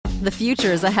The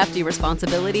future is a hefty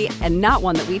responsibility and not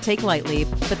one that we take lightly,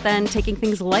 but then taking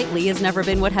things lightly has never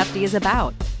been what Hefty is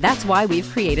about. That's why we've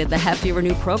created the Hefty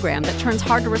Renew program that turns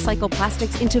hard-to-recycle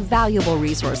plastics into valuable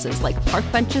resources like park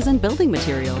benches and building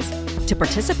materials. To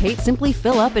participate, simply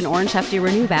fill up an orange Hefty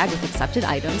Renew bag with accepted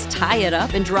items, tie it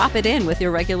up, and drop it in with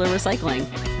your regular recycling.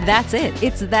 That's it.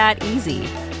 It's that easy.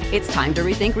 It's time to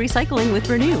rethink recycling with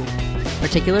Renew.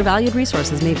 Particular valued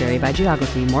resources may vary by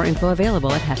geography. More info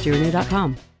available at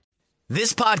heftyrenew.com.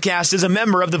 This podcast is a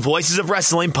member of the Voices of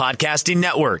Wrestling Podcasting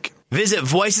Network. Visit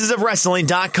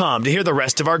voicesofwrestling.com to hear the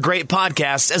rest of our great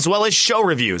podcasts, as well as show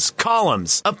reviews,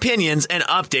 columns, opinions, and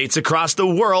updates across the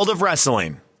world of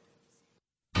wrestling.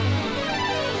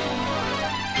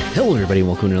 Hello, everybody, and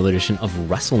welcome to another edition of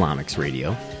WrestleNomics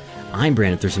Radio. I'm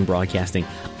Brandon Thurston, broadcasting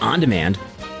on demand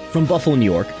from Buffalo, New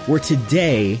York, where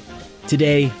today,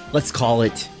 let's call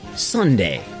it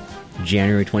Sunday,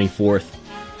 January 24th,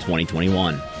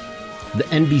 2021. The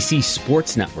NBC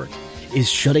Sports Network is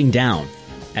shutting down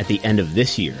at the end of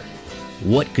this year.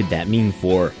 What could that mean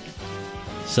for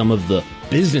some of the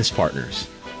business partners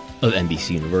of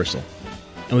NBC Universal?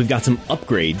 And we've got some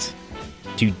upgrades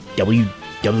to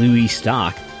WWE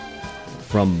stock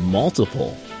from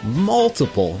multiple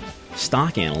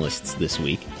stock analysts this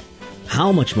week.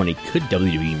 How much money could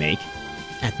WWE make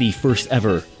at the first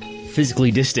ever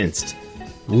physically distanced,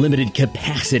 limited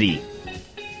capacity,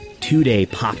 2-day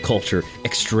pop culture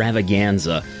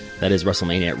extravaganza that is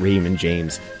WrestleMania at Raymond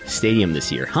James Stadium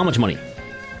this year? How much money,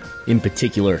 in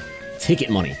particular ticket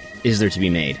money, is there to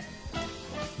be made?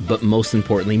 But most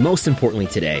importantly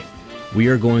today, we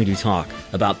are going to talk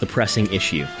about the pressing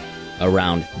issue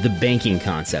around the banking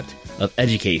concept of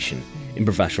education in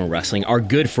professional wrestling. Our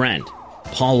good friend,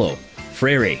 Paulo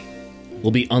Freire,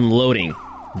 will be unloading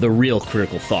the real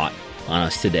critical thought on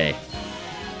us today.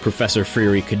 Professor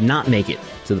Freire could not make it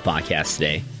to the podcast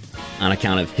today on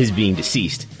account of his being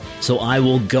deceased, so I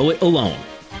will go it alone.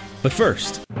 But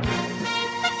first,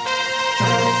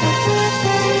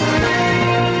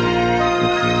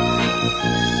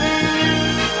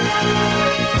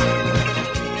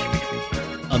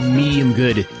 a medium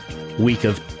good week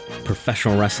of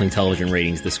professional wrestling television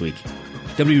ratings this week.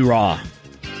 WWE Raw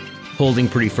holding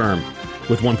pretty firm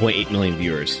with 1.8 million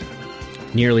viewers.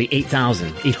 Nearly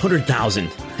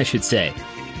 800,000, I should say,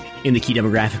 in the key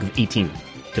demographic of 18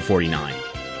 to 49.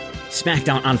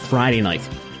 SmackDown on Friday night,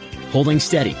 holding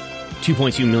steady,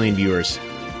 2.2 million viewers,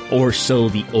 or so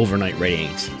the overnight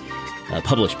ratings,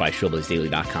 published by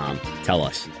ShowBuzzDaily.com, tell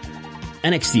us.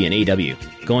 NXT and AEW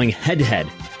going head-to-head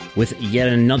with yet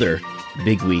another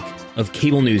big week of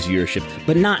cable news viewership,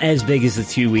 but not as big as the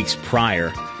 2 weeks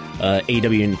prior.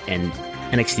 AEW and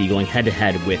NXT going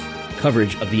head-to-head with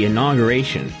coverage of the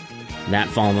inauguration that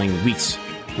following weeks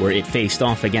where it faced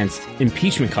off against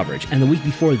impeachment coverage, and the week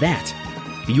before that,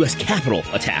 the U.S. Capitol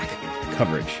attack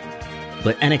coverage.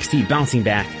 But NXT bouncing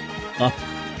back up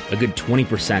a good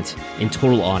 20% in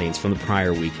total audience from the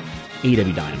prior week.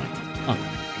 AEW Dynamite up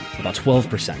about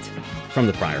 12% from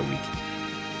the prior week.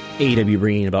 AEW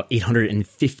bringing about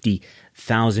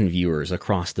 850,000 viewers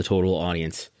across the total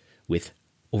audience, with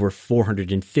over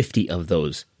 450 of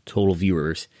those total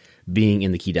viewers being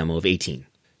in the key demo of 18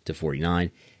 to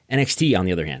 49. NXT, on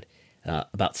the other hand,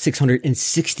 about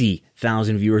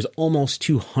 660,000 viewers, almost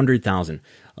 200,000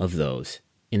 of those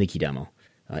in the key demo.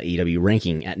 AEW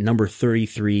ranking at number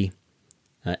 33.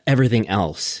 Everything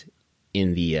else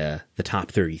in the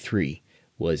top 33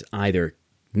 was either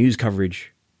news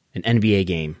coverage, an NBA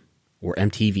game, or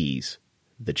MTV's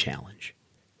The Challenge.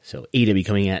 So AEW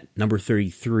coming at number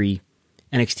 33,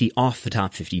 NXT off the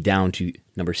top 50 down to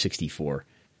number 64.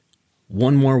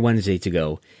 One more Wednesday to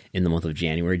go in the month of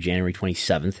January, January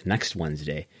 27th, next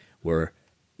Wednesday, where,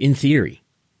 in theory,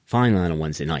 finally on a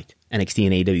Wednesday night, NXT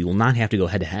and AEW will not have to go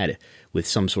head-to-head with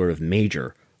some sort of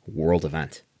major world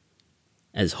event,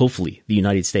 as hopefully the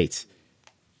United States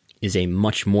is a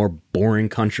much more boring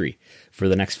country for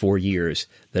the next 4 years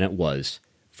than it was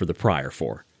for the prior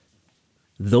 4.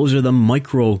 Those are the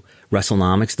micro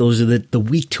WrestleNomics. Those are the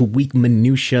week-to-week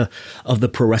minutia of the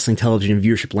pro wrestling television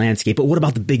viewership landscape. But what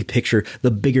about the big picture,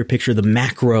 the bigger picture, the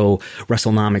macro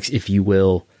WrestleNomics, if you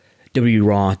will? WWE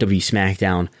Raw, WWE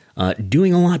SmackDown,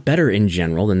 doing a lot better in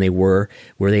general than they were,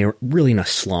 where they were really in a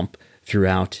slump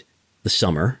throughout the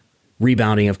summer.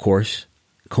 Rebounding, of course,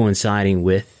 coinciding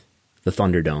with the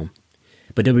Thunderdome.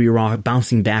 But WWE Raw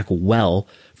bouncing back well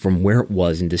from where it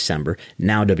was in December.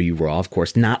 Now WWE Raw, of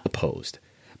course, not opposed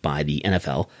by the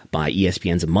NFL, by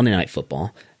ESPN's Monday Night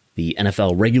Football. The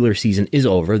NFL regular season is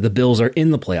over. The Bills are in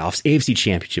the playoffs. AFC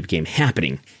Championship game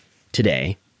happening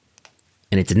today.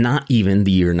 And it's not even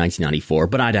the year 1994,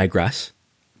 but I digress.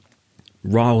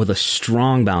 Raw with a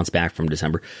strong bounce back from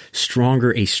December,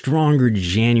 a stronger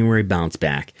January bounce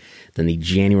back than the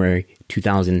January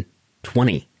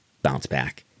 2020 bounce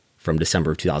back from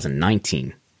December of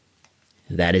 2019.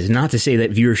 That is not to say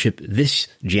that viewership this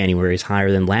January is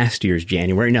higher than last year's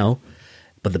January, no,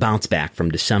 but the bounce back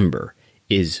from December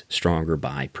is stronger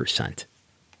by percent.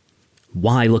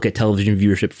 Why look at television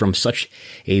viewership from such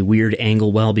a weird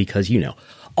angle? Well, because,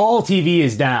 all TV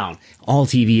is down. All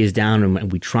TV is down,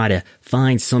 and we try to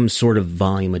find some sort of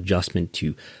volume adjustment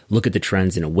to look at the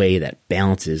trends in a way that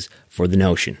balances for the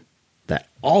notion that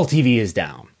all TV is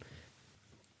down.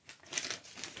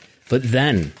 But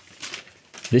then,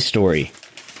 this story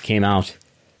came out,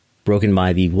 broken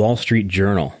by the Wall Street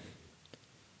Journal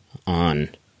on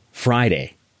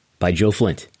Friday by Joe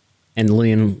Flint and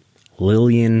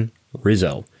Lillian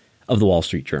Rizzo of the Wall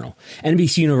Street Journal.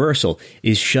 NBC Universal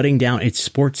is shutting down its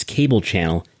sports cable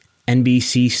channel,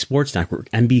 NBC Sports Network,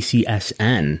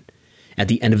 NBCSN, at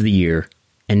the end of the year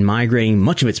and migrating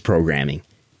much of its programming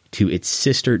to its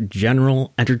sister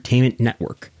General Entertainment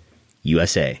Network,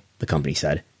 USA, the company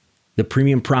said. The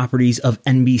premium properties of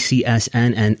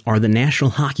NBCSN are the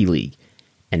National Hockey League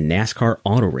and NASCAR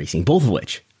Auto Racing, both of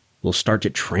which will start to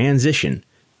transition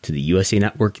to the USA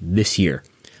Network this year.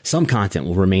 Some content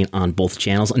will remain on both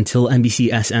channels until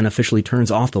NBCSN officially turns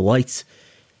off the lights.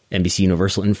 NBC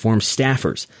Universal informed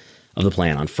staffers of the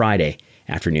plan on Friday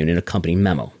afternoon in a company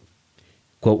memo.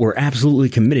 Quote, "We're absolutely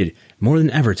committed more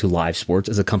than ever to live sports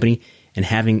as a company, and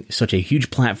having such a huge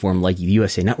platform like the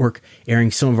USA Network airing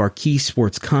some of our key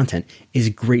sports content is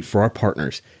great for our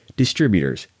partners,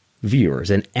 distributors,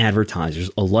 viewers, and advertisers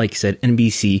alike," said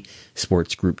NBC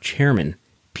Sports Group Chairman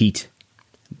Pete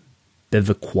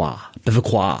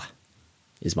Bevacqua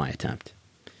is my attempt.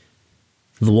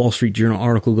 The Wall Street Journal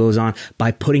article goes on,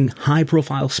 by putting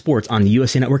high-profile sports on the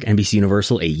USA Network, NBC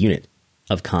Universal, a unit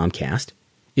of Comcast,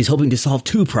 is hoping to solve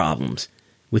two problems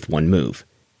with one move.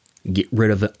 Get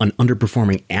rid of an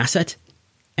underperforming asset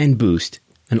and boost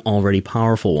an already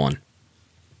powerful one.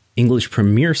 English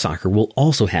Premier Soccer will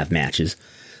also have matches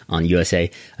on USA.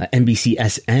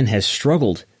 NBCSN has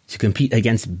struggled to compete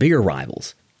against bigger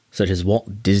rivals, such as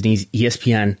Walt Disney's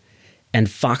ESPN and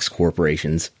Fox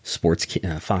Corporation's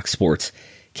Fox Sports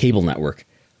cable network.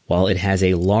 While it has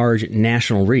a large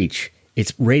national reach,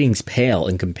 its ratings pale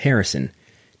in comparison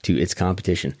to its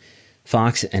competition.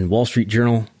 Fox and Wall Street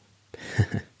Journal,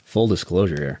 full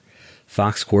disclosure here,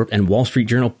 Fox Corp and Wall Street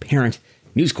Journal parent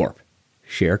News Corp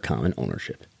share common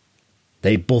ownership.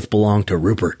 They both belong to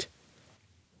Rupert.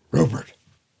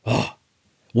 Oh,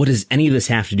 what does any of this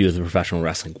have to do with professional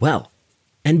wrestling? Well,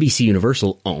 NBC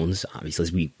Universal owns, obviously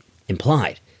as we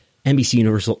implied, NBC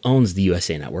Universal owns the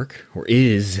USA Network, or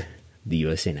is the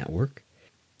USA Network,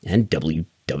 and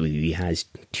WWE has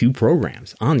two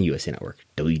programs on the USA Network,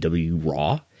 WWE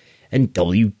Raw and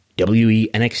WWE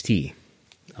NXT,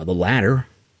 the latter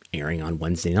airing on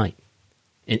Wednesday night.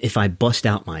 And if I bust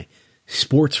out my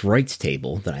sports rights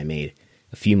table that I made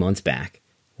a few months back,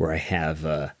 where I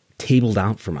have tabled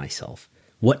out for myself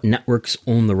what networks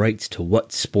own the rights to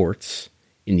what sports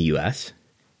in the U.S.,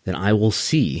 then I will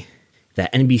see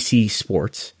that NBC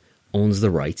Sports owns the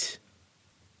rights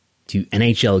to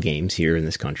NHL games here in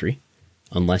this country,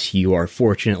 unless you are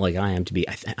fortunate like I am to be.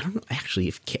 I don't know,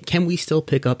 actually, can we still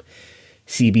pick up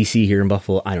CBC here in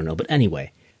Buffalo? I don't know. But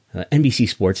anyway, NBC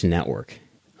Sports Network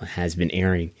has been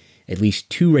airing at least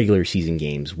 2 regular season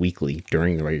games weekly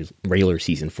during the regular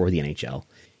season for the NHL.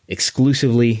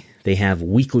 Exclusively, they have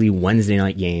weekly Wednesday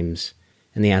night games,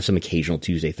 and they have some occasional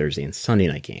Tuesday, Thursday, and Sunday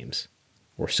night games.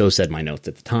 Or so said my notes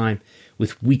at the time,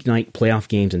 with weeknight playoff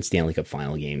games and Stanley Cup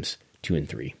final games 2 and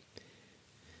 3.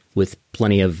 With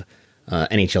plenty of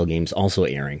NHL games also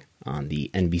airing on the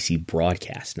NBC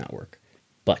Broadcast Network.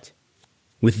 But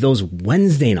with those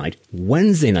Wednesday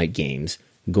night games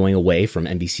going away from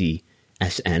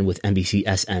NBCSN, with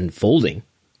NBCSN folding,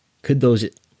 could those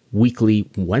weekly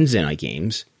Wednesday night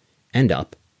games end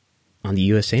up on the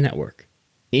USA Network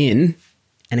in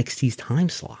NXT's time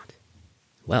slot?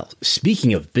 Well,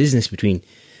 speaking of business between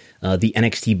the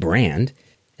NXT brand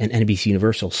and NBC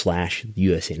Universal / the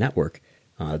USA Network,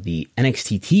 the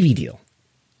NXT TV deal,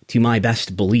 to my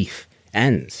best belief,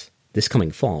 ends this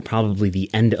coming fall, probably the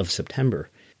end of September.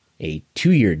 A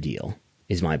 2-year deal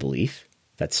is my belief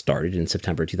that started in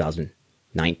September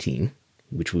 2019,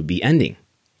 which would be ending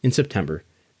in September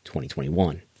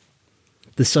 2021.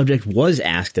 The subject was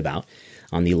asked about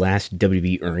on the last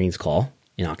WB earnings call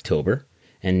in October,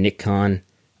 and Nick Khan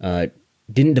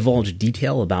didn't divulge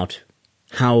detail about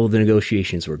how the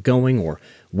negotiations were going or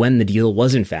when the deal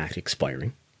was in fact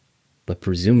expiring. But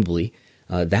presumably,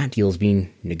 that deal is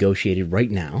being negotiated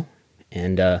right now,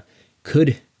 and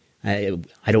I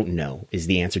don't know is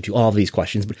the answer to all of these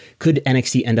questions, but could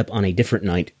NXT end up on a different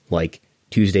night like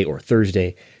Tuesday or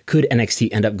Thursday? Could NXT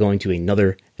end up going to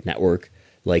another network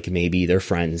like maybe their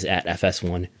friends at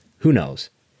FS1? Who knows?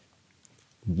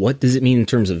 What does it mean in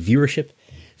terms of viewership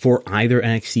for either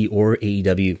NXT or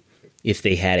AEW if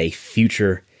they had a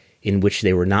future in which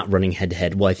they were not running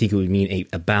head-to-head? Well, I think it would mean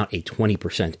about a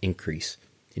 20% increase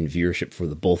in viewership for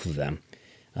the both of them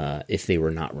if they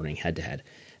were not running head-to-head.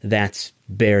 That's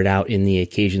bared out in the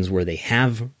occasions where they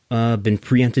have been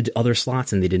preempted to other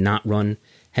slots and they did not run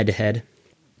head-to-head.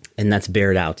 And that's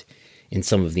bared out in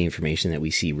some of the information that we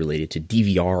see related to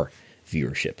DVR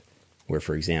viewership, where,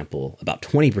 for example, about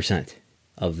 20%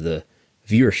 of the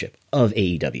viewership of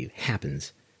AEW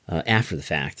happens after the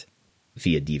fact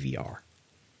via DVR.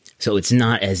 So it's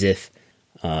not as if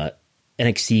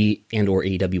NXT and or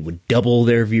AEW would double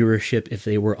their viewership if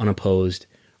they were unopposed,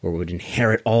 or would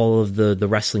inherit all of the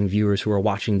wrestling viewers who are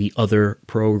watching the other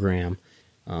program.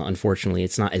 Unfortunately,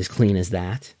 it's not as clean as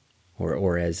that,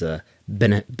 or as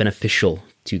beneficial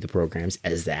to the programs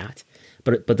as that.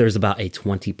 But there's about a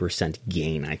 20%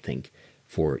 gain, I think,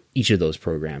 for each of those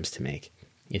programs to make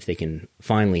if they can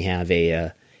finally have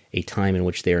a time in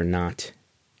which they are not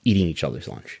eating each other's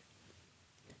lunch.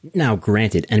 Now,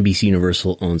 granted, NBC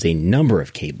Universal owns a number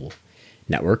of cable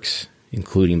networks,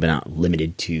 including but not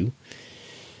limited to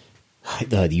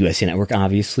the USA Network,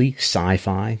 obviously,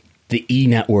 Sci-Fi, the E!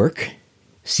 Network,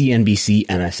 CNBC,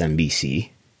 MSNBC,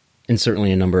 and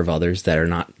certainly a number of others that are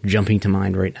not jumping to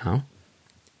mind right now.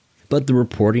 But the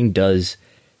reporting does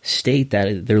state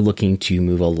that they're looking to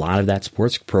move a lot of that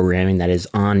sports programming that is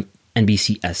on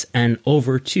NBCSN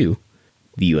over to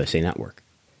the USA Network.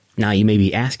 Now, you may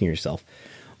be asking yourself,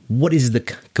 what is the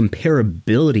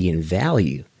comparability in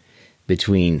value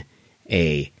between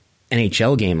a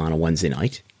NHL game on a Wednesday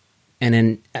night and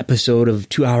an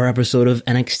 2-hour episode of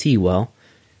NXT? Well,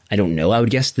 I don't know. I would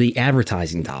guess the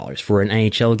advertising dollars for an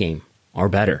NHL game are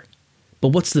better. But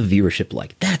what's the viewership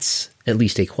like? That's at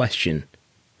least a question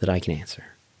that I can answer.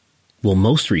 Well,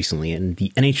 most recently, and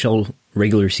the NHL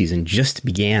regular season just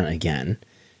began again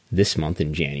this month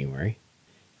in January,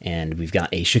 and we've got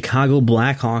a Chicago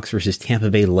Blackhawks versus Tampa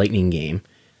Bay Lightning game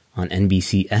on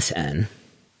NBCSN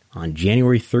on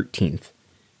January 13th,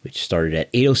 which started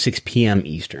at 8:06 p.m.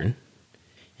 Eastern,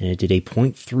 and it did a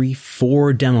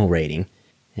 .34 demo rating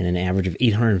and an average of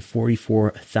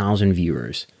 844,000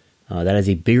 viewers. That is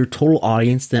a bigger total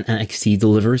audience than NXT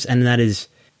delivers, and that is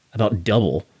about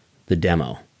double the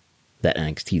demo that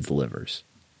NXT delivers.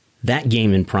 That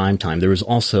game in prime time, there was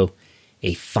also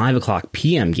a 5 o'clock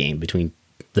p.m. game between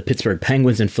the Pittsburgh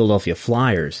Penguins and Philadelphia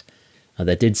Flyers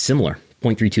that did similar,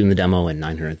 .32 in the demo and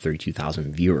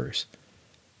 932,000 viewers.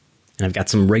 And I've got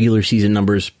some regular season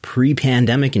numbers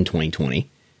pre-pandemic in 2020.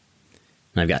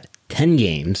 And I've got 10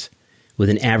 games with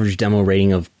an average demo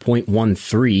rating of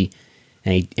 .13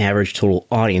 and an average total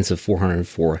audience of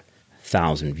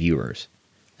 404,000 viewers.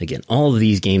 Again, all of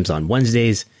these games on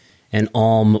Wednesdays and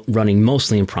all running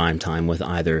mostly in prime time with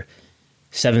either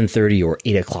 7:30 or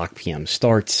 8 o'clock p.m.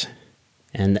 starts.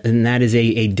 And that is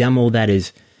a demo that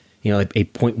is, a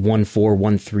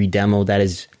 .1413 demo that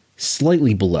is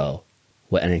slightly below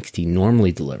what NXT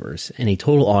normally delivers, and a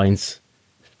total audience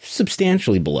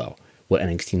substantially below what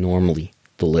NXT normally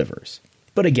delivers.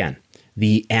 But again,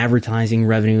 the advertising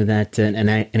revenue that an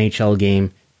NHL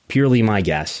game, purely my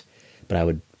guess, but I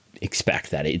would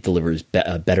expect that it delivers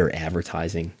a better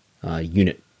advertising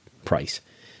unit price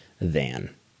than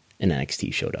an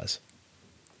NXT show does.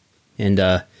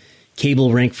 And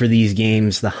cable rank for these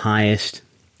games, the highest,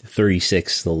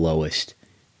 36, the lowest,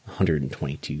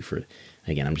 122 for,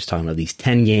 again, I'm just talking about these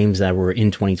 10 games that were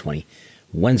in 2020,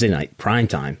 Wednesday night, prime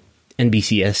time,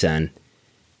 NBCSN,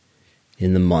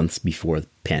 in the months before the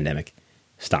pandemic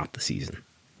stopped the season.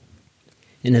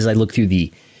 And as I look through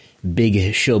the big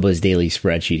Showbuzz Daily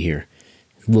spreadsheet here,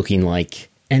 looking like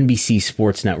NBC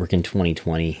Sports Network in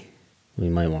 2020, we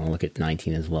might want to look at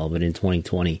 19 as well, but in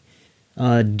 2020,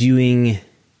 doing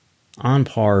on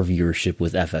par viewership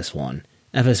with FS1.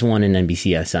 FS1 and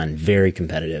NBCSN, very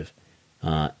competitive.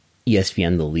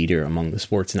 ESPN, the leader among the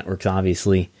sports networks,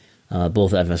 obviously.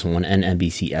 Both FS1 and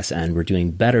NBCSN were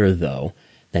doing better, though,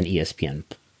 than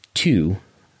ESPN2.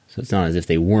 So it's not as if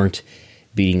they weren't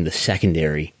beating the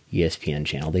secondary ESPN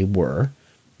channel. They were.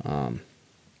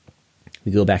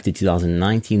 We go back to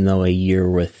 2019, though, a year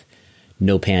with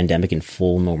no pandemic and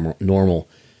full normal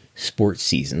sports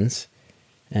seasons.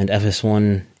 And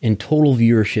FS1 in total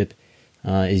viewership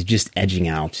is just edging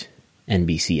out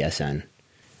NBCSN.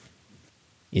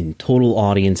 In total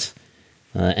audience,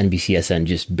 NBCSN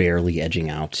just barely edging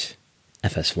out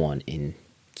FS1 in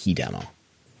key demo.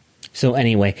 So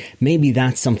anyway, maybe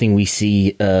that's something we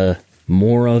see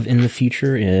more of in the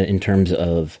future in terms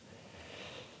of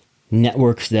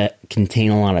networks that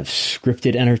contain a lot of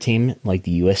scripted entertainment, like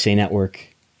the USA Network,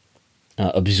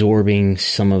 absorbing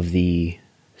some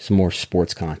more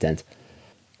sports content.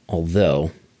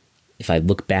 Although, if I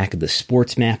look back at the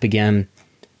sports map again,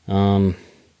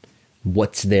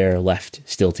 what's there left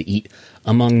still to eat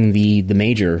among the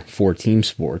major 4-team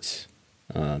sports?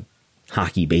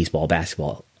 Hockey, baseball,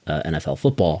 basketball, NFL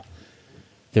football.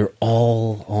 They're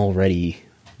all already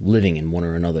living in one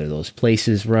or another of those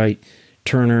places, right?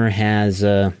 Turner has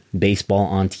baseball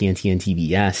on TNT and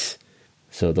TBS.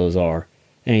 So those are,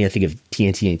 I think of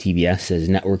TNT and TBS as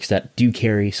networks that do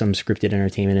carry some scripted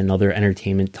entertainment and other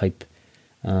entertainment type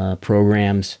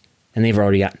programs. And they've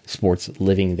already got sports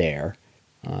living there.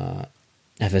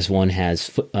 FS1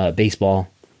 has baseball.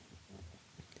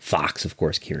 Fox, of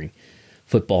course, carrying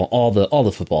football. All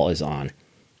the football is on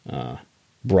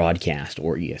broadcast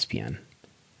or ESPN.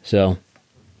 So,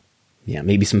 yeah,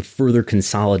 maybe some further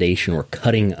consolidation or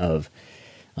cutting of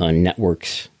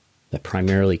networks that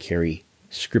primarily carry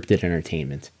scripted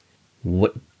entertainment.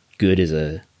 What good is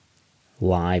a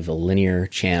linear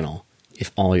channel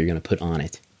if all you're going to put on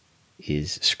it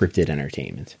is scripted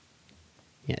entertainment?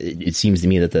 Yeah, it seems to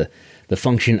me that the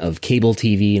function of cable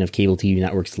TV and of cable TV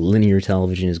networks, linear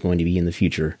television, is going to be in the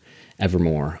future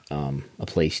evermore a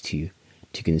place to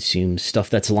consume stuff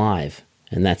that's live,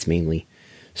 and that's mainly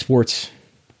sports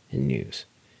and news.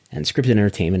 And scripted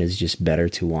entertainment is just better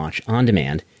to watch on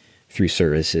demand through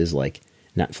services like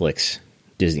Netflix,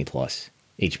 Disney Plus,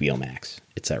 HBO Max,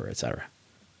 etc., etc.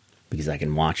 Because I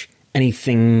can watch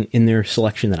anything in their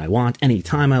selection that I want,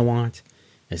 anytime I want,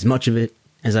 as much of it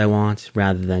as I want,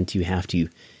 rather than to have to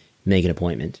make an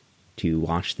appointment to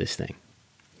watch this thing.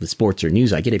 The sports or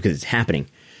news, I get it because it's happening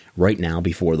right now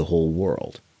before the whole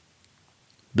world.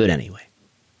 But anyway,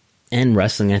 and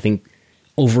wrestling, I think,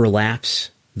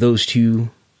 overlaps those two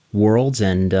worlds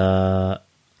and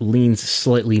leans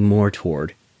slightly more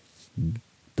toward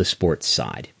the sports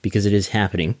side, because it is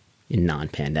happening in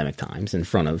non-pandemic times in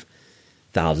front of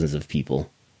thousands of people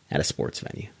at a sports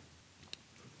venue.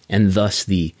 And thus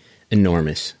the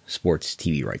enormous sports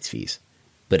TV rights fees.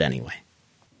 But anyway,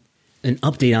 an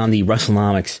update on the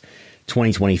WrestleNomics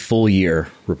 2020 full year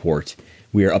report.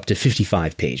 We are up to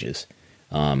 55 pages.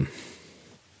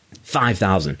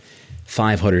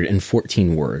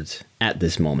 5,514 words at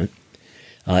this moment.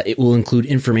 It will include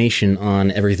information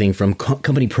on everything from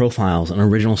company profiles, an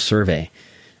original survey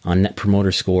on Net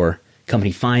Promoter Score,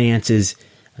 company finances,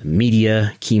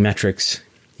 media, key metrics,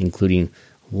 including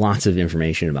lots of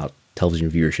information about television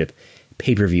viewership,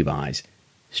 pay-per-view buys,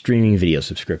 streaming video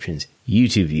subscriptions,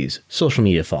 YouTube views, social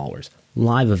media followers,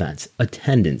 live events,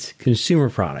 attendance, consumer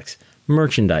products,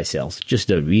 merchandise sales, just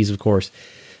WWE's, of course,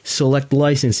 select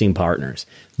licensing partners,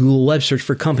 Google Web Search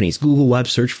for companies, Google Web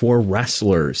Search for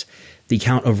wrestlers, the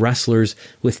count of wrestlers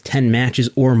with 10 matches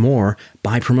or more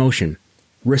by promotion,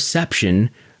 reception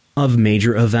of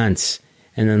major events,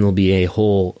 and then there'll be a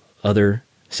whole other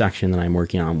section that I'm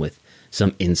working on with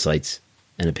some insights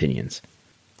and opinions.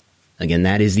 Again,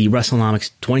 that is the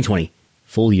WrestleNomics 2020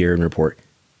 full year in report,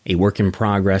 a work in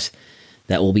progress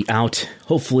that will be out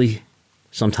hopefully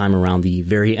sometime around the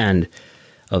very end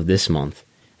of this month.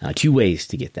 Two ways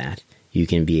to get that. You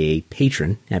can be a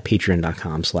patron at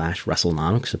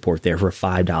patreon.com/WrestleNomics, support there for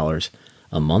 $5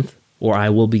 a month, or I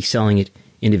will be selling it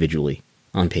individually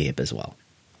on PayHip as well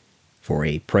for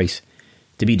a price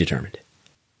to be determined.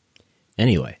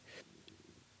 Anyway,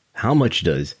 how much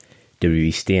does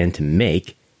WWE stand to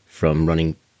make from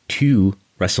running 2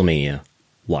 WrestleMania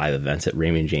live events at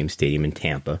Raymond James Stadium in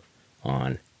Tampa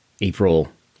on April,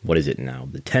 what is it now,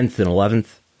 the 10th and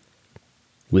 11th,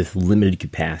 with limited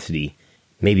capacity,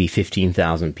 maybe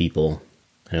 15,000 people.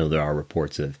 I know there are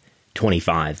reports of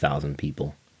 25,000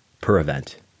 people per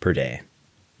event per day.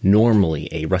 Normally,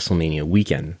 a WrestleMania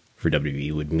weekend for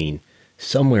WWE would mean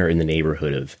somewhere in the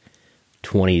neighborhood of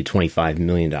 $20 to $25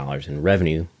 million in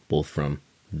revenue, both from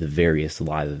the various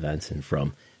live events and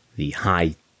from the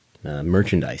high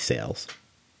merchandise sales.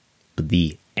 But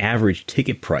the average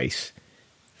ticket price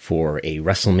for a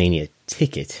WrestleMania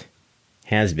ticket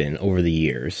has been, over the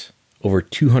years, over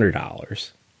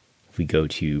 $200. If we go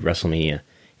to WrestleMania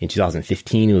in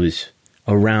 2015, it was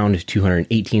around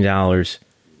 $218.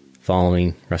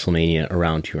 Following WrestleMania,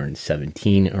 around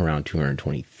 $217, around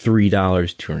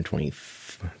 $223,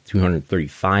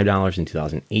 $235 in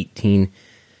 2018.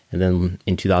 And then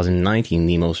in 2019,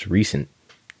 the most recent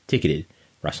ticketed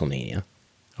WrestleMania,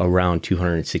 around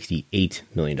 $268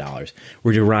 million.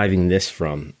 We're deriving this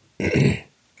from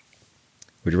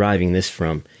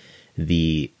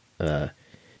the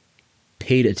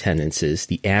paid attendances,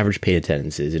 the average paid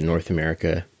attendances in North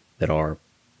America that are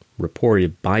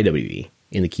reported by WWE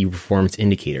in the key performance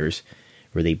indicators,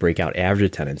 where they break out average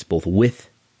attendance both with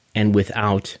and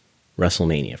without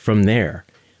WrestleMania. From there,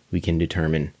 we can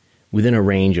determine within a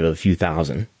range of a few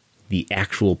thousand the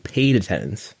actual paid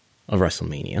attendance of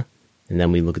WrestleMania. And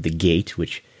then we look at the gate,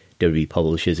 which WWE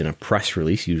publishes in a press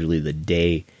release, usually the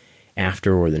day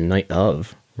after or the night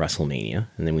of WrestleMania.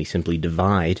 And then we simply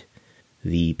divide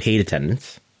the paid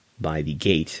attendance by the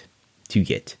gate to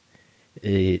get,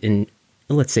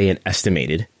 let's say, an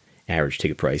estimated average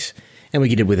ticket price. And we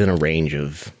get it within a range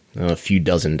of a few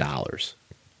dozen dollars.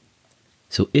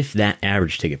 So if that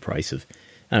average ticket price of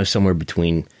somewhere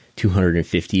between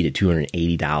 $250 to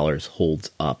 $280 holds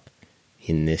up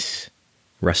in this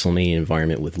WrestleMania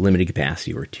environment with limited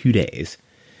capacity over 2 days,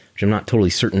 which I'm not totally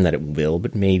certain that it will,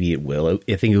 but maybe it will.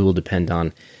 I think it will depend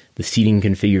on the seating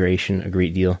configuration a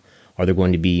great deal. Are there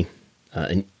going to be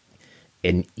an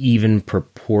even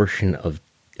proportion of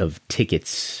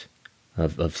tickets,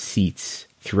 of seats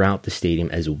throughout the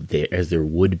stadium as there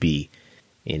would be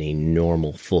in a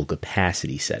normal full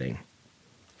capacity setting?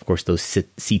 Of course, those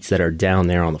seats that are down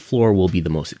there on the floor will be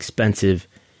the most expensive.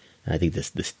 I think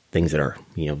this things that are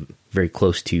very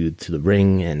close to the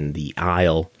ring and the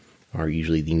aisle are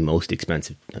usually the most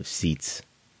expensive of seats,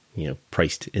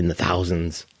 priced in the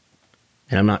thousands.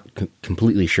 And I'm not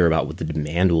completely sure about what the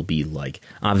demand will be like.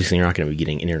 Obviously, you're not going to be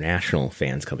getting international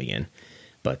fans coming in,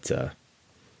 but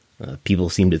people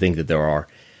seem to think that there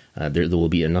will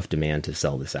be enough demand to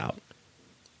sell this out.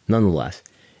 Nonetheless,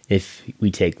 if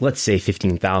we take, let's say,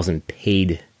 15,000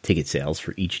 paid ticket sales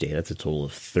for each day, that's a total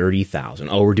of 30,000.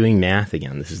 Oh, we're doing math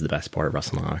again. This is the best part of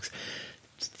WrestleNomics.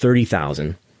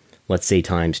 30,000, let's say,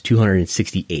 times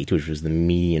 268, which was the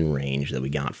median range that we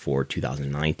got for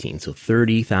 2019. So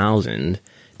 30,000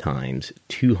 times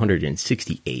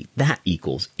 268, that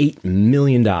equals $8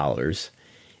 million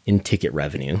in ticket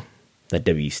revenue that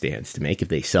WWE stands to make if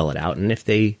they sell it out, and if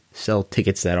they sell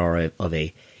tickets that are of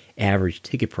a average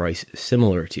ticket price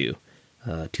similar to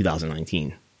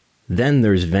 2019. Then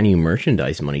there's venue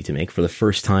merchandise money to make for the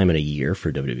first time in a year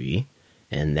for WWE,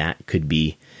 and that could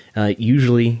be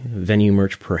usually venue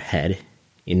merch per head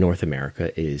in North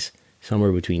America is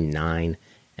somewhere between $9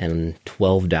 and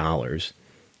 $12.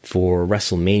 For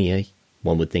WrestleMania,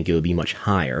 one would think it would be much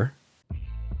higher.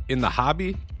 In the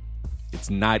hobby,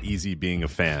 it's not easy being a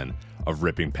fan of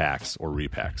ripping packs or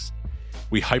repacks.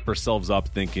 We hype ourselves up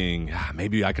thinking,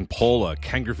 maybe I can pull a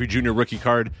Ken Griffey Jr. rookie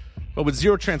card, but with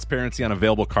zero transparency on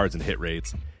available cards and hit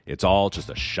rates, it's all just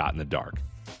a shot in the dark.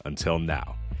 Until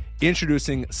now.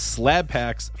 Introducing slab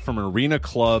packs from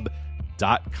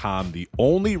arenaclub.com, the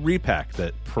only repack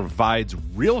that provides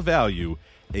real value,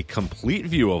 a complete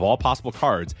view of all possible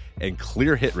cards, and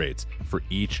clear hit rates for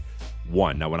each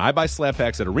one. Now, when I buy slab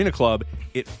packs at Arena Club,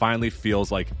 it finally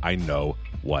feels like I know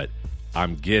what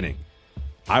I'm getting.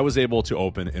 I was able to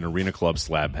open an Arena Club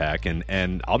slab pack,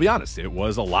 and I'll be honest, it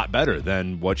was a lot better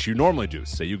than what you normally do.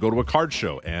 Say you go to a card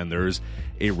show, and there's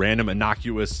a random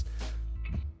innocuous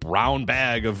brown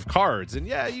bag of cards, and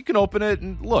yeah, you can open it,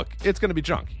 and look, it's going to be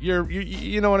junk.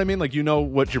 You know what I mean? Like, you know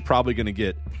what you're probably going to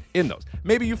get in those.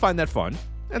 Maybe you find that fun,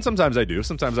 and sometimes I do.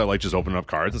 Sometimes I like just opening up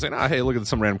cards and saying, hey, look at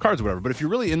some random cards or whatever. But if you're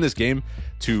really in this game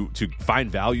to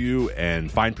find value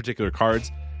and find particular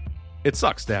cards, it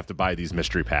sucks to have to buy these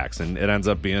mystery packs, and it ends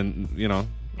up being,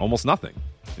 almost nothing,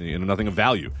 nothing of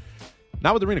value.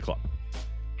 Not with Arena Club.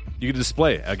 You can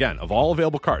display, again, of all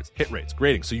available cards, hit rates,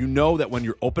 grading, so you know that when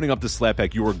you're opening up the slab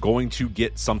pack, you are going to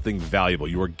get something valuable.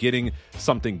 You are getting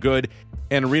something good.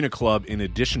 And Arena Club, in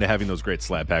addition to having those great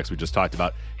slab packs we just talked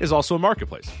about, is also a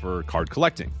marketplace for card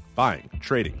collecting, buying,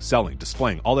 trading, selling,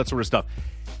 displaying, all that sort of stuff.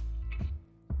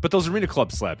 But those Arena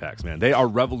Club slab packs, man, they are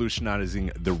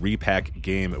revolutionizing the repack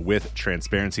game with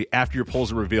transparency. After your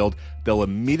pulls are revealed, they'll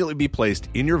immediately be placed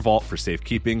in your vault for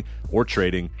safekeeping or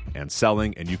trading and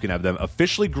selling, and you can have them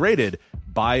officially graded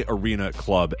by Arena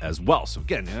Club as well. So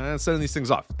again, sending these things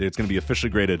off, it's going to be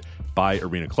officially graded by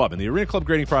Arena Club. And the Arena Club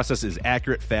grading process is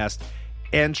accurate, fast,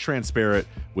 and transparent,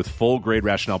 with full grade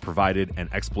rationale provided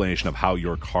and explanation of how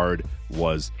your card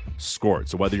was scored.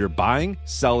 So whether you're buying,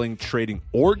 selling, trading,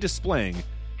 or displaying,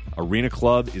 Arena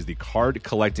Club is the card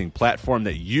collecting platform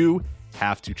that you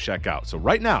have to check out. So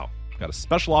right now, I've got a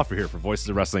special offer here for Voices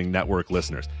of Wrestling Network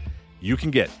listeners. You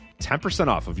can get 10%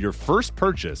 off of your first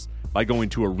purchase by going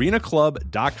to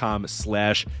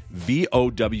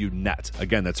arenaclub.com/VOWnet.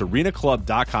 Again, that's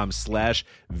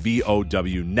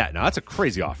arenaclub.com/VOWnet. Now, that's a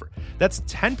crazy offer. That's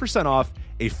 10% off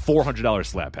a $400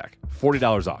 slab pack.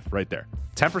 $40 off right there.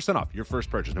 10% off your first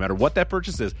purchase. No matter what that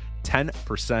purchase is,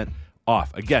 10%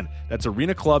 off. Again, that's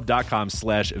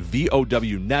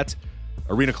arenaclub.com/VOWnet,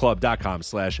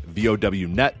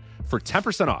 arenaclub.com/VOWnet for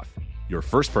 10% off your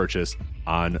first purchase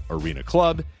on Arena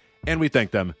Club. And we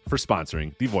thank them for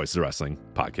sponsoring the Voices of Wrestling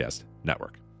Podcast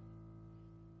Network.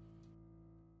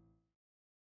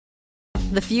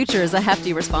 The future is a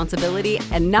hefty responsibility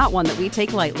and not one that we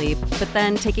take lightly. But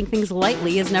then taking things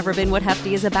lightly has never been what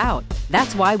Hefty is about.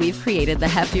 That's why we've created the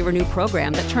Hefty Renew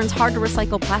program that turns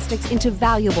hard-to-recycle plastics into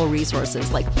valuable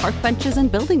resources like park benches and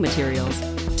building materials.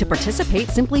 To participate,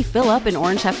 simply fill up an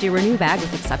orange Hefty Renew bag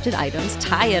with accepted items,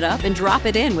 tie it up, and drop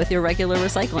it in with your regular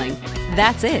recycling.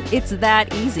 That's it. It's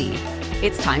that easy.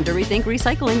 It's time to rethink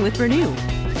recycling with Renew.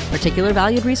 Particular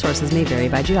valued resources may vary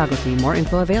by geography. More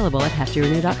info available at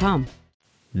heftyrenew.com.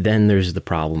 Then there's the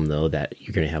problem, though, that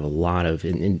you're going to have a lot of,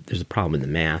 and there's a problem in the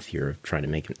math here of trying to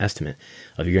make an estimate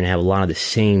of you're going to have a lot of the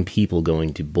same people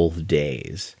going to both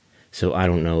days. So I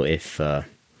don't know if I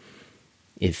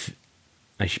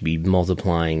should be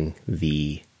multiplying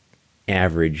the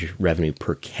average revenue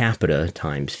per capita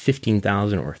times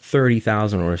 15,000 or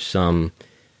 30,000 or some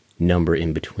number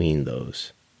in between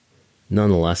those.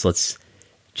 Nonetheless, let's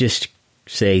just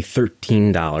say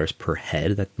 $13 per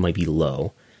head. That might be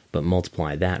low. But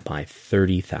multiply that by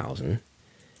 30,000,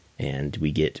 and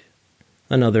we get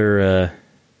another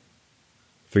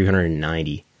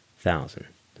 390,000.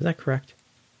 Is that correct?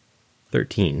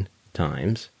 13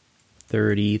 times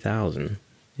 30,000.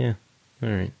 Yeah, all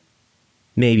right.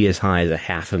 Maybe as high as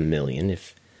 500,000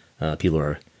 if people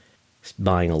are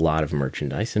buying a lot of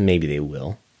merchandise, and maybe they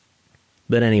will.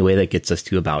 But anyway, that gets us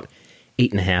to about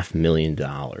 $8.5 million.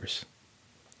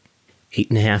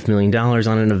 $8.5 million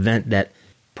on an event that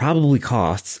probably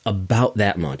costs about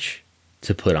that much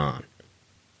to put on.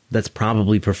 That's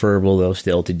probably preferable, though,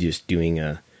 still to just doing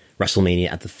a WrestleMania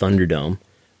at the Thunderdome,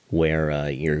 where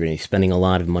you're going to be spending a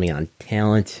lot of money on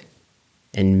talent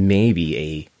and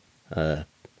maybe a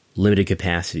limited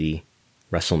capacity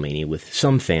WrestleMania with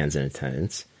some fans in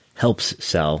attendance helps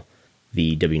sell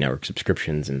the W Network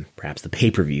subscriptions and perhaps the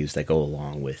pay-per-views that go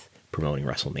along with promoting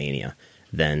WrestleMania,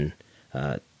 then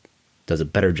does a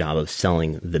better job of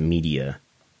selling the media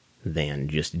than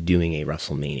just doing a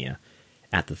WrestleMania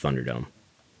at the Thunderdome.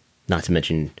 Not to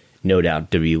mention, no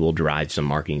doubt, WWE will derive some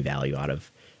marketing value out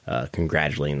of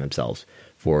congratulating themselves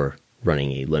for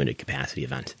running a limited capacity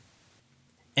event.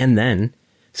 And then,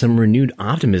 some renewed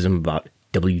optimism about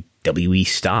WWE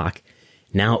stock,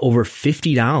 now over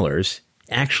 $50,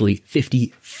 actually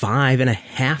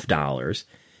 $55.50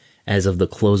 as of the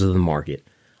close of the market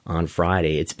on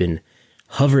Friday. It's been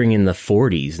hovering in the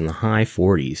 40s, in the high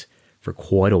 40s, for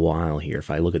quite a while here. If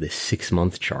I look at this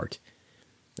 6-month chart,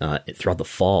 throughout the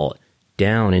fall,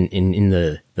 down in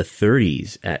the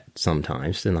 30s at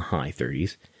sometimes, in the high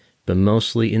 30s, but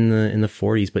mostly in the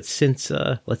 40s. But since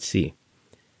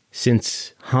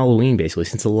since Halloween, basically,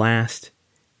 since the last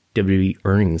WWE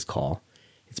earnings call,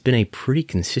 it's been a pretty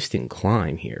consistent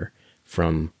climb here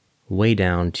from way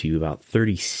down to about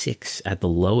 36 at the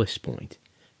lowest point,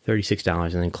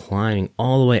 $36, and then climbing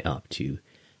all the way up to,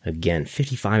 again,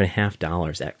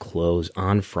 $55.50 at close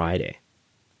on Friday.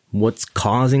 What's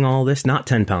causing all this? Not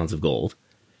 10 pounds of gold,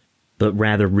 but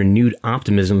rather renewed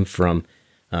optimism from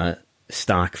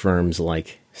stock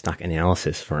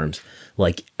analysis firms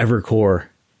like Evercore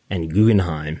and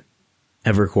Guggenheim.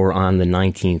 Evercore on the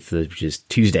 19th, which is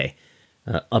Tuesday,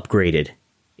 upgraded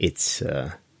its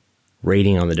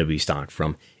rating on the W stock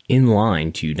from in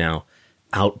line to now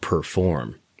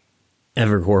outperform.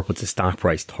 Evercore puts a stock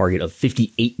price target of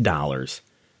 $58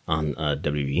 on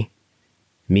WB.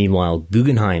 Meanwhile,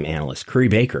 Guggenheim analyst Curry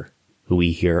Baker, who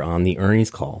we hear on the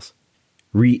earnings calls,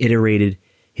 reiterated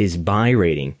his buy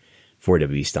rating for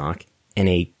WB stock and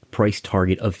a price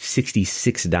target of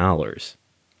 $66,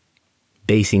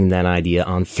 basing that idea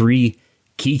on 3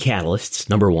 key catalysts.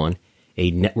 Number 1,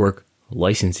 a network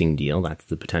licensing deal. That's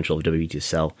the potential of WWE to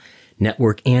sell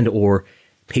network and or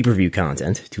pay-per-view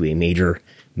content to a major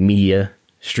media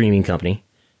streaming company.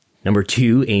 Number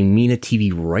 2, a MENA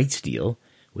TV rights deal,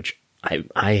 which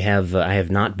I have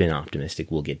not been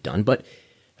optimistic will get done, but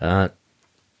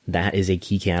that is a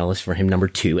key catalyst for him. Number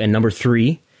 2, and number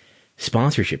 3,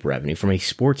 sponsorship revenue from a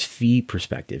sports fee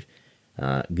perspective.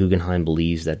 Guggenheim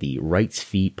believes that the rights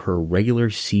fee per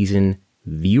regular season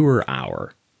viewer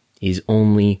hour is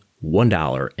only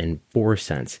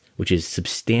 $1.04, which is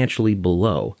substantially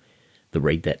below the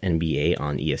rate that NBA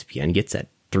on ESPN gets at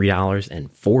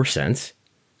 $3.04,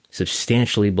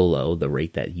 substantially below the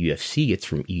rate that UFC gets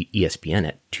from ESPN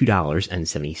at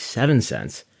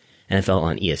 $2.77. NFL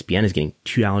on ESPN is getting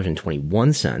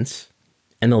 $2.21.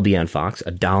 MLB on Fox,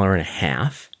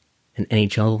 $1.50, and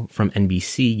NHL from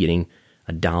NBC getting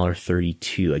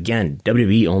 $1.32. Again,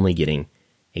 WWE only getting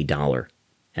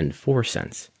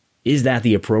 $1.04. Is that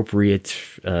the appropriate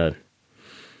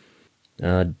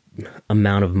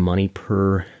amount of money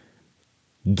per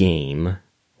game,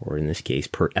 or in this case,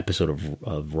 per episode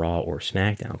of Raw or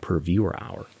SmackDown, per viewer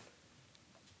hour?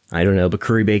 I don't know, but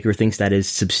Curry Baker thinks that is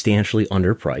substantially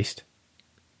underpriced.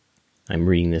 I'm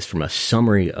reading this from a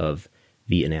summary of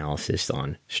the analysis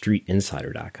on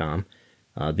StreetInsider.com.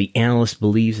 The analyst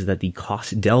believes that the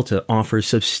cost delta offers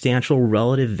substantial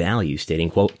relative value, stating,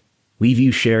 quote, "We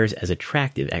view shares as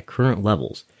attractive at current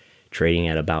levels, trading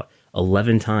at about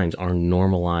 11 times our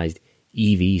normalized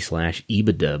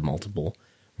EV/EBITDA multiple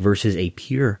versus a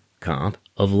peer comp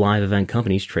of live event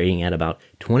companies trading at about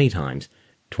 20 times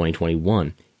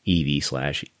 2021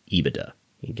 EV/EBITDA."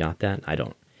 You got that? I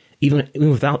don't. Even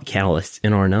without catalysts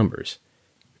in our numbers.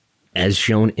 As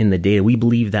shown in the data, we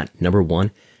believe that, number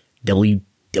one,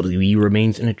 WWE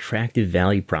remains an attractive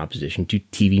value proposition to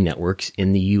TV networks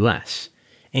in the U.S.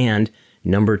 And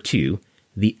number two,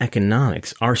 the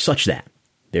economics are such that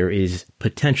there is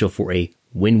potential for a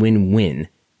win-win-win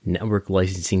network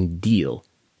licensing deal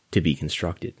to be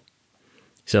constructed.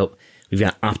 So we've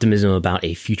got optimism about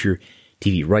a future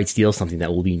TV rights deal, something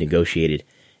that will be negotiated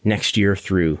next year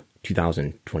through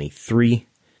 2023.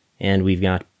 And we've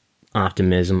got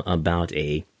optimism about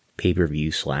a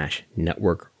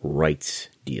pay-per-view/network rights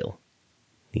deal.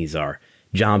 These are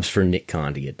jobs for Nick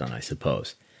Khan to get done, I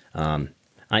suppose.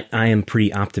 I am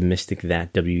pretty optimistic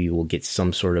that WWE will get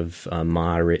some sort of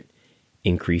moderate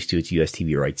increase to its US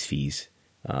TV rights fees,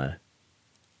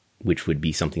 which would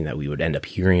be something that we would end up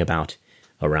hearing about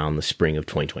around the spring of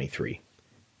 2023.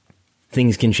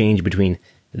 Things can change between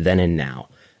then and now,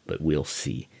 but we'll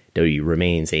see. WWE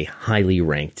remains a highly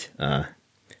ranked,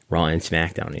 Raw and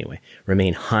SmackDown anyway,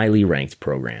 remain highly ranked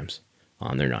programs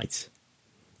on their nights.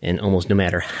 And almost no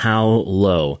matter how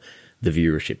low the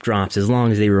viewership drops, as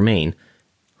long as they remain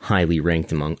highly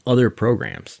ranked among other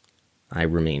programs, I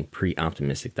remain pretty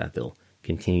optimistic that they'll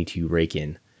continue to rake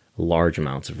in large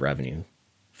amounts of revenue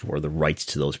for the rights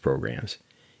to those programs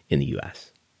in the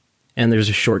U.S. And there's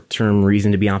a short-term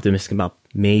reason to be optimistic about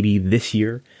maybe this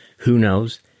year. Who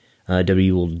knows?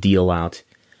 WWE will deal out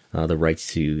the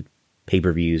rights to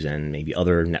pay-per-views and maybe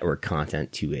other network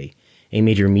content to a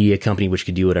major media company, which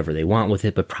could do whatever they want with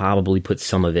it, but probably put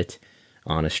some of it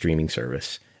on a streaming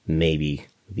service. Maybe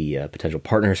the potential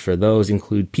partners for those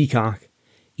include Peacock,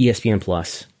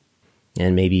 ESPN+,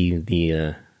 and maybe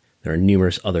there are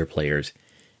numerous other players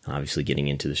obviously getting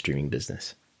into the streaming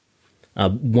business.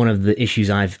 One of the issues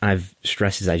I've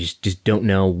stressed is I just don't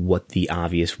know what the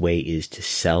obvious way is to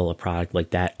sell a product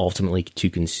like that ultimately to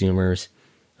consumers.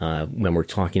 When we're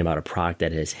talking about a product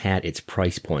that has had its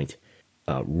price point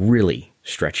really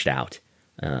stretched out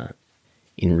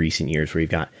in recent years, where you've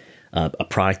got a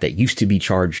product that used to be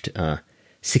charged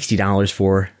 $60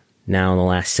 for. Now in the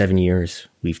last 7 years,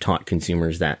 we've taught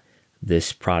consumers that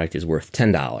this product is worth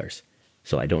 $10.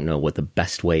 So I don't know what the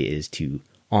best way is to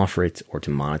offer it or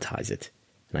to monetize it.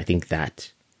 And I think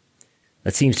that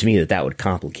seems to me that would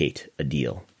complicate a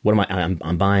deal. What am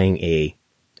I'm buying a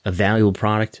valuable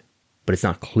product, but it's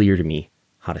not clear to me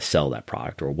how to sell that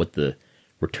product or what the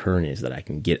return is that I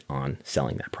can get on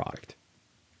selling that product.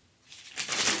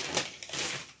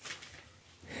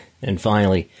 And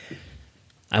finally,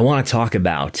 I want to talk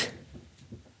about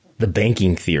the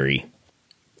banking theory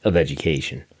of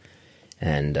education.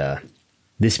 And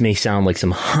this may sound like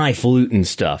some highfalutin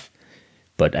stuff,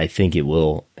 but I think it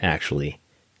will actually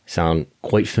sound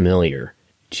quite familiar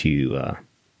to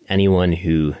anyone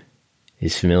who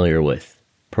is familiar with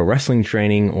pro wrestling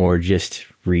training or just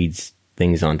reads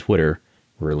things on Twitter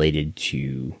related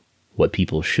to what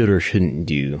people should or shouldn't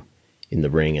do in the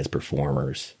ring as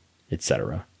performers,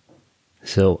 etc.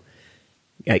 So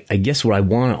I guess what I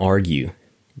want to argue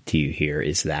to you here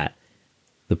is that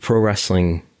the pro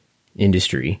wrestling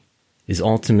industry is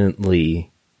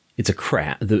ultimately, it's a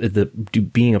craft.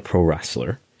 Being a pro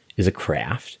wrestler is a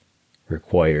craft,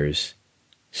 requires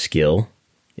skill.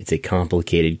 It's a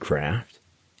complicated craft.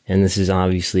 And this is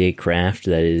obviously a craft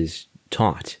that is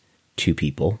taught to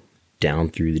people down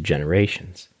through the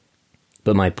generations.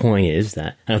 But my point is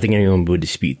that I don't think anyone would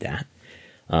dispute that.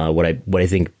 What I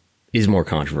think is more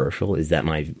controversial is that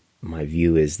my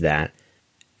view is that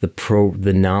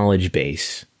the knowledge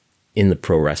base in the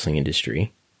pro wrestling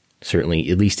industry, certainly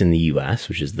at least in the U.S.,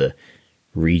 which is the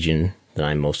region that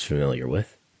I'm most familiar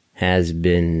with,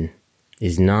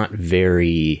 is not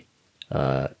very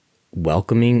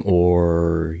welcoming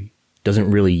or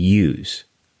doesn't really use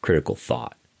critical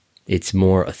thought. It's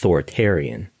more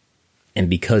authoritarian. And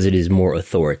because it is more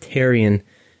authoritarian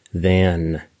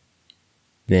than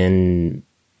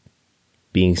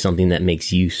being something that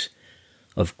makes use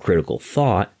of critical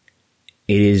thought,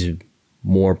 it is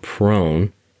more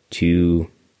prone to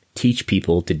teach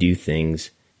people to do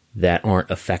things that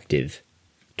aren't effective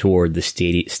toward the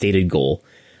stated goal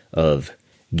of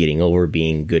getting over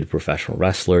being good professional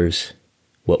wrestlers,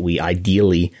 what we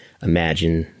ideally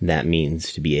imagine that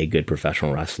means to be a good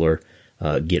professional wrestler,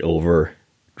 get over,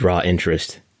 draw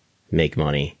interest, make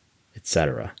money,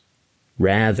 etc.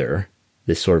 Rather,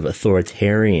 this sort of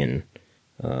authoritarian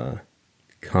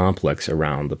complex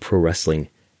around the pro wrestling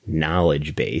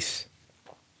knowledge base,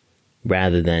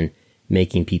 rather than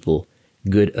making people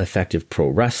good, effective pro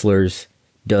wrestlers,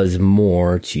 does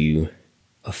more to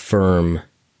affirm,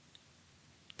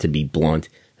 to be blunt,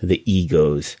 the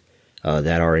egos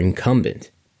that are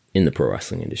incumbent in the pro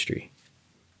wrestling industry.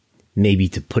 Maybe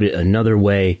to put it another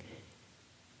way,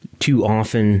 too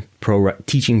often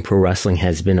teaching pro wrestling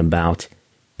has been about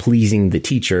pleasing the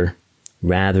teacher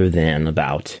rather than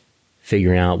about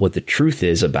figuring out what the truth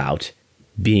is about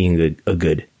being a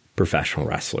good professional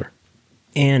wrestler.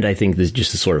 And I think there's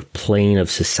just a sort of plane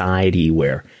of society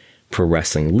where pro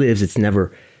wrestling lives. It's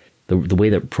never, the way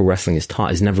that pro wrestling is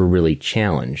taught is never really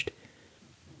challenged.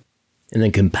 And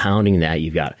then compounding that,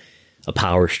 you've got a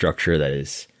power structure that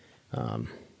is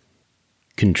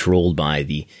controlled by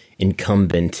the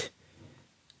incumbent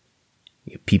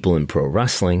people in pro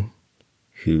wrestling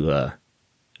who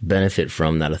benefit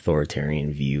from that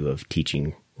authoritarian view of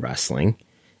teaching wrestling.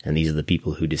 And these are the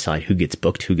people who decide who gets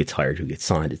booked, who gets hired, who gets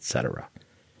signed, etc.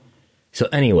 So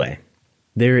anyway,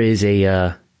 there is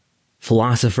a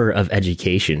philosopher of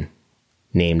education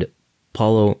named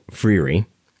Paulo Freire.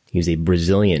 He was a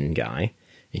Brazilian guy,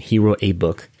 and he wrote a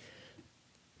book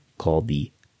called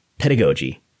The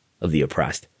Pedagogy of the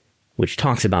Oppressed, which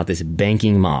talks about this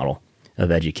banking model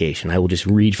of education. I will just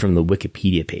read from the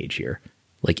Wikipedia page here,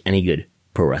 like any good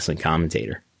pro wrestling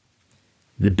commentator.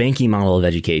 The banking model of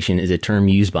education is a term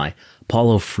used by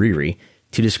Paulo Freire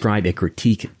to describe a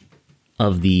critique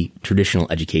of the traditional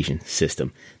education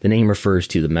system. The name refers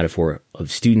to the metaphor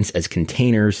of students as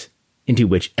containers into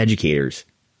which educators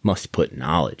must put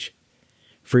knowledge.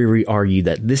 Freire argued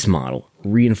that this model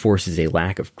reinforces a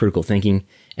lack of critical thinking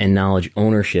and knowledge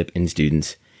ownership in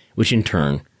students, which in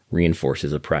turn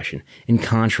reinforces oppression, in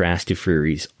contrast to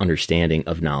Freire's understanding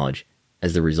of knowledge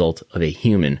as the result of a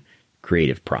human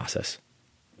creative process.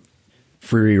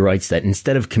 Freire writes that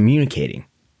instead of communicating,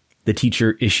 the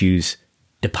teacher issues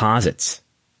deposits,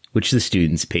 which the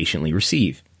students patiently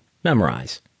receive,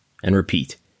 memorize, and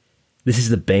repeat. This is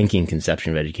the banking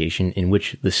conception of education, in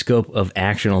which the scope of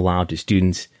action allowed to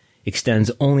students extends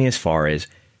only as far as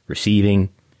receiving,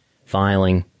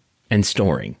 filing, and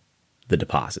storing the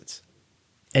deposits.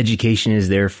 Education is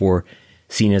therefore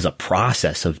seen as a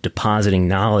process of depositing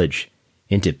knowledge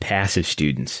into passive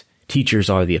students. Teachers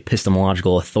are the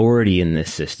epistemological authority in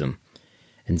this system,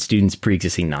 and students'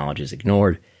 pre-existing knowledge is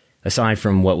ignored, aside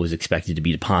from what was expected to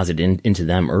be deposited into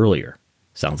them earlier.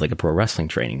 Sounds like a pro wrestling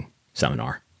training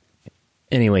seminar.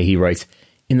 Anyway, he writes,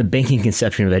 in the banking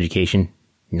conception of education,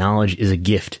 knowledge is a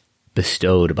gift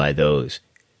bestowed by those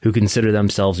who consider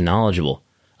themselves knowledgeable,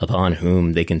 upon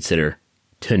whom they consider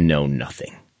to know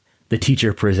nothing. The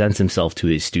teacher presents himself to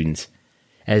his students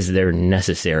as their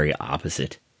necessary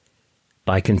opposite.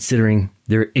 By considering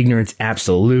their ignorance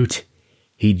absolute,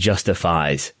 he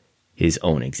justifies his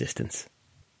own existence.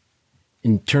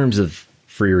 In terms of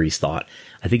Freire's thought,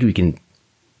 I think we can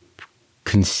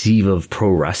conceive of pro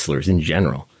wrestlers in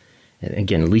general, and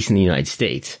again, at least in the United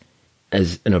States,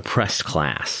 as an oppressed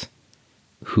class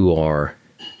who are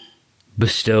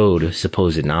bestowed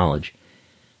supposed knowledge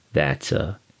that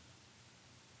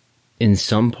in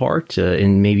some part,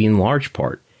 and maybe in large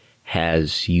part,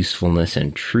 has usefulness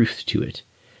and truth to it,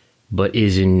 but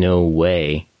is in no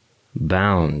way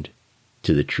bound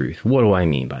to the truth. What do I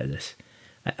mean by this?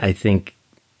 I think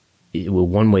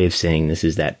one way of saying this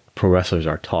is that pro wrestlers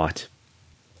are taught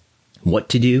what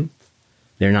to do.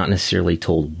 They're not necessarily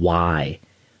told why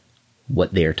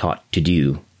what they are taught to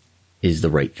do is the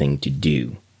right thing to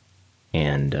do.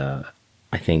 And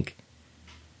I think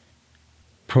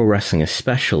pro wrestling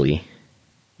especially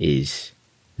this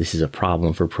is a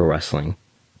problem for pro wrestling,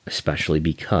 especially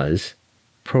because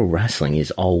pro wrestling is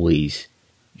always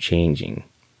changing.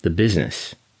 The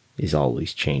business is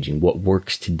always changing. What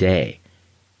works today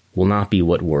will not be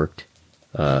what worked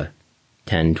 10,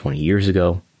 20 years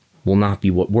ago, will not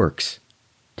be what works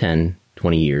 10,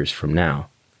 20 years from now.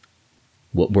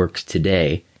 What works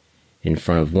today in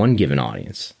front of one given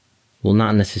audience will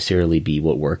not necessarily be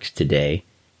what works today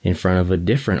in front of a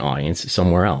different audience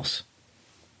somewhere else.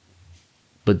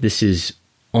 But this is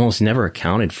almost never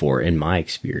accounted for in my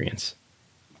experience.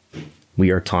 We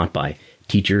are taught by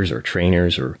teachers or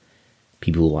trainers or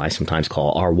people who I sometimes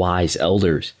call our wise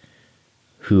elders,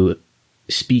 who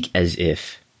speak as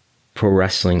if pro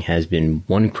wrestling has been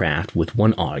one craft with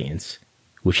one audience,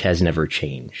 which has never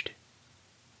changed.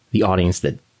 The audience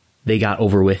that they got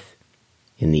over with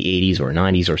in the 80s or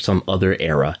 90s or some other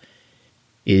era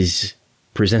is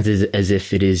presented as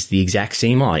if it is the exact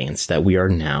same audience that we are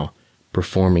now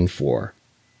performing for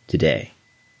today,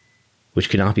 which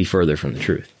could not be further from the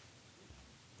truth.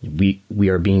 We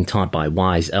are being taught by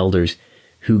wise elders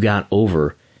who got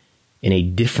over in a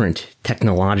different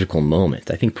technological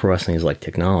moment. I think pro wrestling is like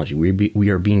technology. We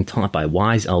are being taught by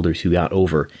wise elders who got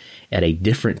over at a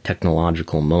different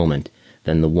technological moment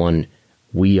than the one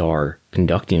we are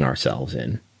conducting ourselves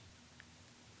in.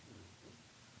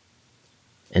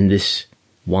 And this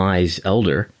wise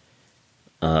elder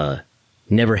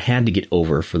never had to get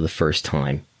over for the first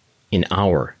time in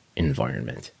our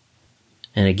environment.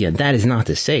 And again, that is not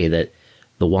to say that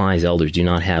the wise elders do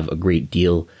not have a great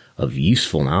deal of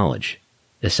useful knowledge,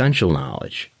 essential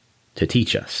knowledge to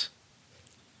teach us.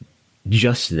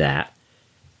 Just that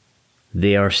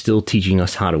they are still teaching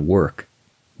us how to work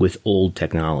with old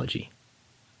technology.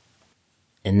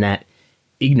 And that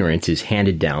ignorance is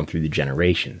handed down through the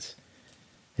generations.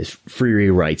 As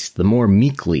Freire writes, the more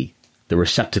meekly the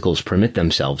receptacles permit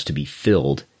themselves to be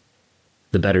filled,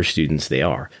 the better students they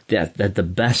are. That the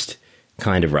best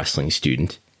kind of wrestling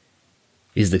student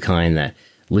is the kind that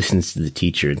listens to the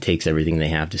teacher and takes everything they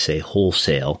have to say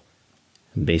wholesale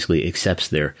and basically accepts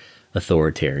their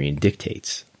authoritarian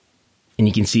dictates. And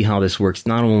you can see how this works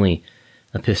not only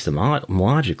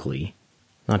epistemologically,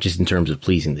 not just in terms of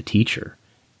pleasing the teacher,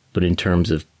 but in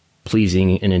terms of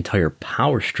pleasing an entire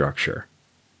power structure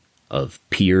of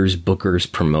peers, bookers,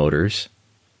 promoters,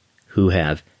 who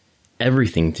have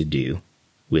everything to do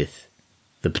with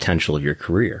the potential of your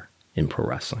career in pro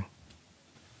wrestling.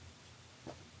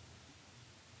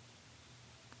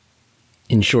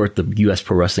 In short, the U.S.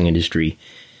 pro wrestling industry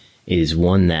is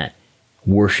one that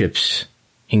worships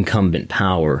incumbent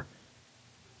power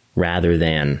rather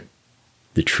than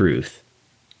the truth.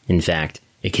 In fact,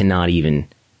 it cannot even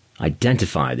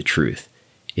identify the truth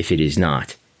if it is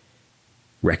not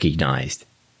recognized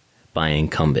by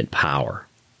incumbent power.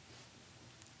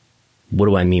 What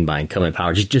do I mean by incumbent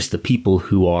power? Just the people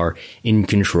who are in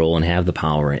control and have the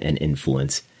power and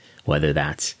influence, whether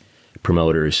that's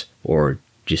promoters or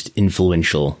just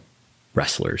influential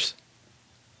wrestlers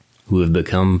who have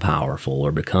become powerful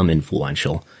or become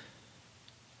influential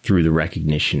through the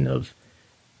recognition of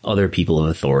other people of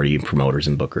authority, promoters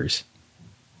and bookers,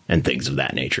 and things of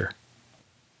that nature.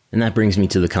 And that brings me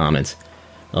to the comments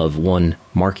of one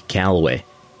Mark Calloway,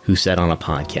 who said on a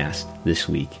podcast this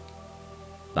week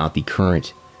about the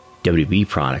current WWE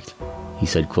product. He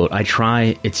said, quote, "I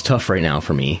try, it's tough right now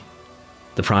for me.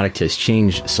 The product has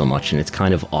changed so much and it's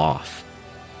kind of off.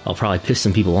 I'll probably piss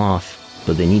some people off,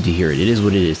 but they need to hear it. It is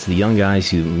what it is. To the young guys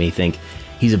who may think,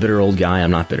 he's a bitter old guy, I'm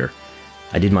not bitter.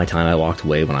 I did my time, I walked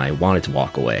away when I wanted to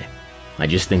walk away. I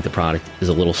just think the product is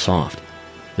a little soft.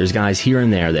 There's guys here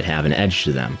and there that have an edge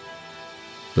to them,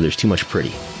 but there's too much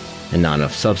pretty and not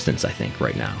enough substance, I think,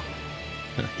 right now."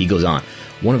 He goes on,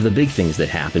 "One of the big things that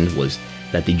happened was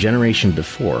that the generation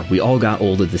before, we all got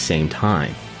old at the same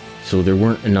time, so there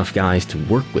weren't enough guys to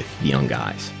work with the young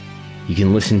guys. You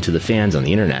can listen to the fans on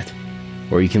the internet,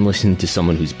 or you can listen to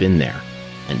someone who's been there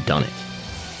and done it.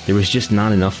 There was just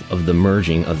not enough of the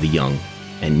merging of the young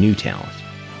and new talent.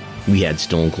 We had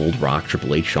Stone Cold Rock,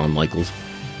 Triple H, Shawn Michaels.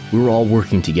 We were all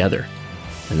working together,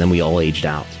 and then we all aged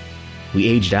out. We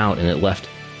aged out, and it left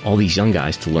all these young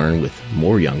guys to learn with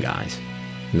more young guys,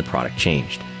 and the product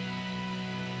changed."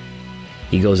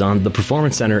 He goes on, "The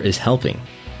Performance Center is helping.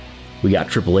 We got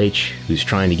Triple H, who's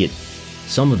trying to get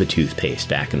some of the toothpaste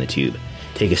back in the tube,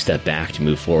 take a step back to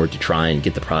move forward to try and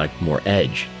get the product more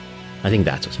edge. I think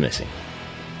that's what's missing."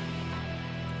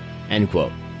 End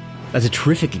quote. That's a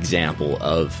terrific example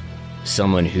of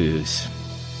someone who's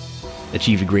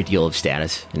achieved a great deal of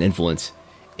status and influence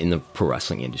in the pro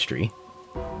wrestling industry,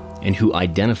 and who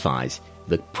identifies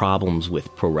the problems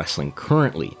with pro wrestling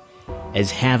currently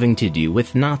as having to do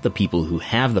with not the people who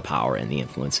have the power and the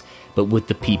influence, but with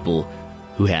the people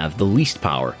who have the least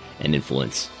power and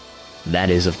influence. That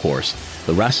is, of course,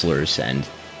 the wrestlers, and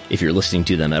if you're listening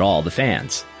to them at all, the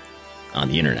fans on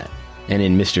the internet. And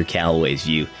in Mr. Calloway's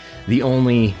view, the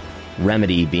only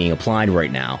remedy being applied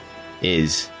right now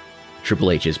is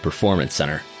Triple H's Performance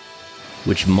Center,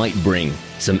 which might bring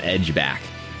some edge back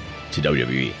to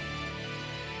WWE.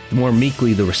 The more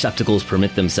meekly the receptacles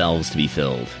permit themselves to be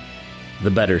filled,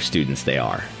 the better students they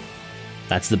are.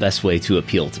 That's the best way to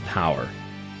appeal to power.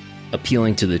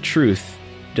 Appealing to the truth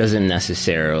doesn't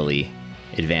necessarily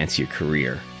advance your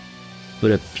career.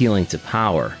 But appealing to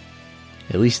power,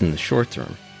 at least in the short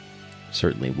term,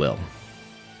 certainly will.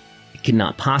 It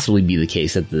cannot possibly be the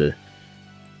case that the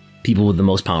people with the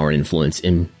most power and influence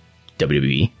in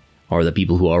WWE are the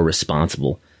people who are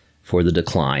responsible for the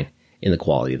decline in the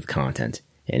quality of the content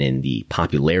and in the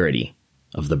popularity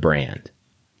of the brand.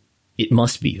 It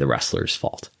must be the wrestler's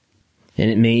fault. And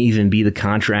it may even be the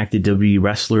contracted WWE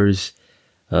wrestler's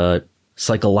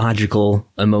psychological,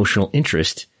 emotional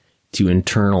interest to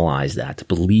internalize that, to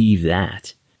believe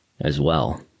that as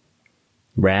well,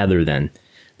 rather than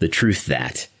the truth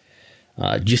that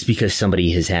just because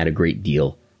somebody has had a great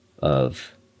deal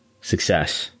of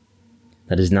success,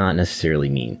 that does not necessarily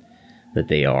mean that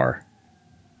they are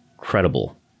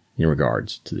credible in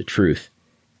regards to the truth.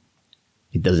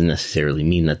 It doesn't necessarily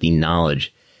mean that the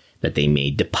knowledge that they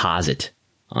may deposit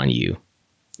on you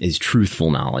is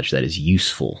truthful knowledge that is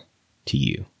useful to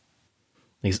you.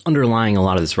 Because underlying a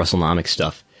lot of this WrestleNomics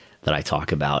stuff that I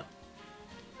talk about,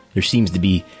 there seems to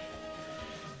be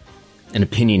an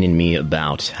opinion in me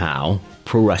about how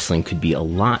pro wrestling could be a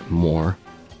lot more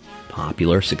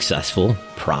popular, successful,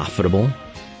 profitable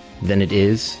than it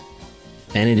is,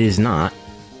 and it is not,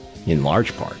 in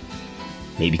large part,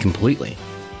 maybe completely,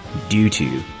 due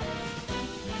to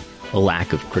a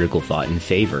lack of critical thought in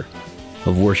favor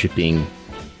of worshiping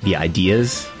the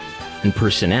ideas and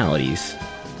personalities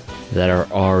that are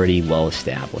already well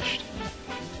established,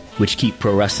 which keep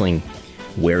pro wrestling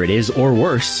where it is, or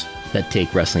worse, that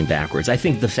take wrestling backwards. I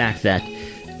think the fact that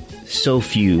so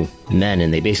few men,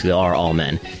 and they basically are all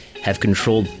men, have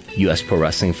controlled U.S. pro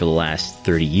wrestling for the last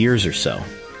 30 years or so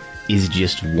is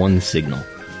just one signal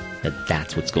that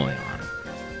that's what's going on.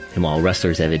 And while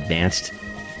wrestlers have advanced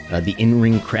the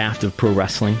in-ring craft of pro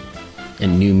wrestling,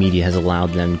 and new media has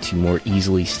allowed them to more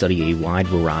easily study a wide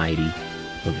variety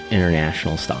of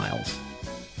international styles,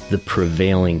 the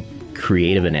prevailing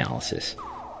creative analysis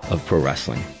of pro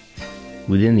wrestling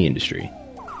within the industry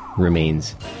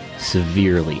remains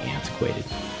severely antiquated.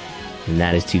 And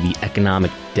that is to the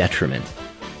economic detriment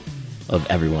of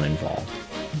everyone involved.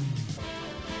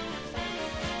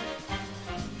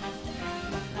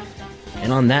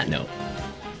 And on that note,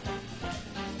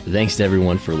 thanks to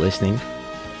everyone for listening.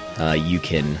 You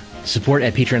can support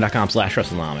at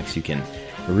patreon.com/WrestleNomics. You can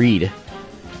read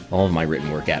all of my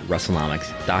written work at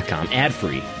WrestleNomics.com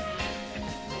ad-free.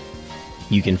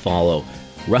 You can follow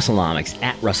WrestleNomics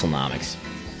at WrestleNomics.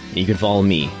 And you can follow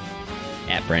me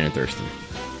at Brandon Thurston.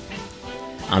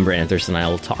 I'm Brandon Thurston. I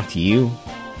will talk to you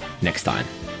next time.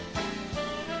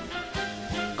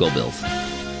 Go Bills.